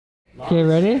Okay,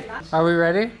 ready? Are we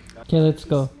ready? Okay, let's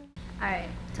go. Alright,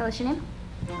 tell us your name.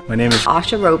 My name is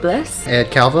Asha Robles.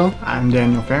 Ed Calvo. I'm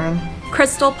Daniel Farron.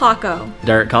 Crystal Paco.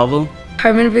 Derek Calvo.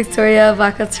 Carmen Victoria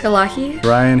Vaca-Terlahi.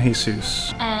 Brian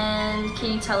Jesus. And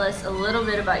can you tell us a little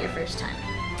bit about your first time?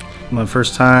 My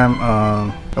first time,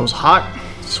 it was hot,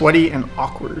 sweaty, and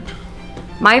awkward.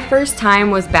 My first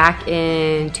time was back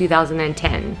in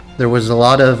 2010. There was a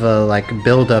lot of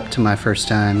build up to my first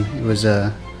time. It was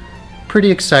a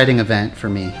pretty exciting event for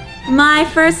me. My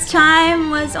first time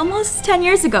was almost 10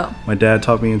 years ago. My dad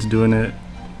talked me into doing it.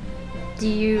 Do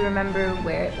you remember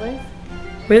where it was?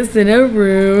 Was in a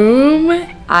room.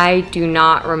 I do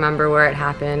not remember where it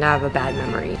happened. I have a bad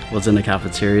memory. Was in the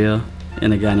cafeteria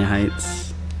in Agana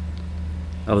Heights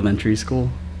Elementary School.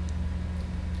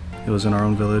 It was in our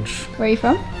own village. Where are you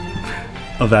from?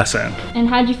 Avasan. And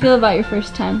how'd you feel about your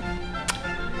first time?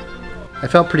 I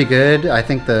felt pretty good. I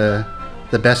think the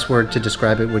best word to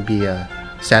describe it would be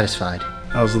satisfied.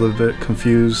 I was a little bit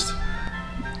confused.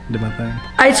 Did my thing.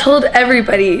 I told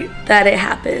everybody that it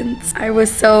happened. I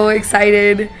was so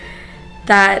excited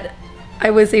that I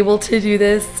was able to do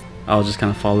this. I was just kind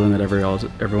of following what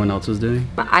everyone else was doing.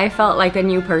 I felt like a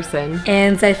new person.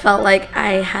 And I felt like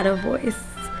I had a voice.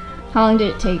 How long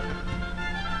did it take?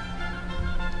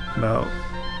 About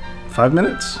 5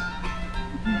 minutes.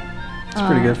 It's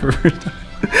pretty good for a first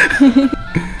time.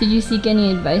 Did you seek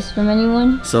any advice from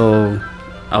anyone? So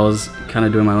I was kind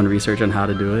of doing my own research on how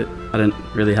to do it. I didn't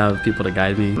really have people to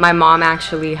guide me. My mom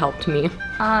actually helped me.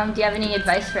 Do you have any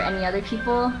advice for any other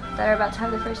people that are about to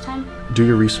have their first time? Do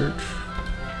your research.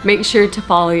 Make sure to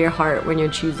follow your heart when you're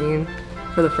choosing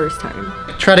for the first time.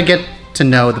 Try to get to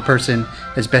know the person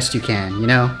as best you can, you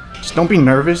know? Just don't be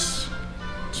nervous.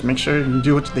 Just make sure you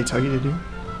do what they tell you to do.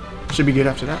 Should be good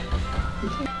after that.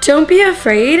 Don't be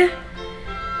afraid.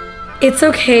 It's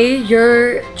okay.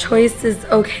 Your choice is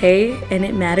okay and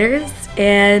it matters.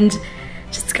 And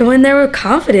just go in there with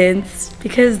confidence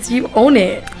because you own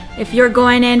it. If you're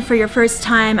going in for your first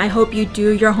time, I hope you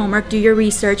do your homework, do your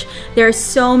research. There are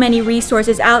so many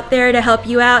resources out there to help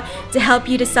you out, to help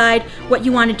you decide what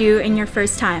you want to do in your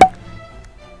first time.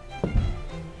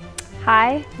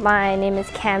 Hi, my name is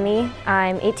Cami.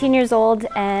 I'm 18 years old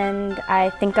and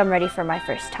I think I'm ready for my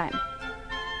first time.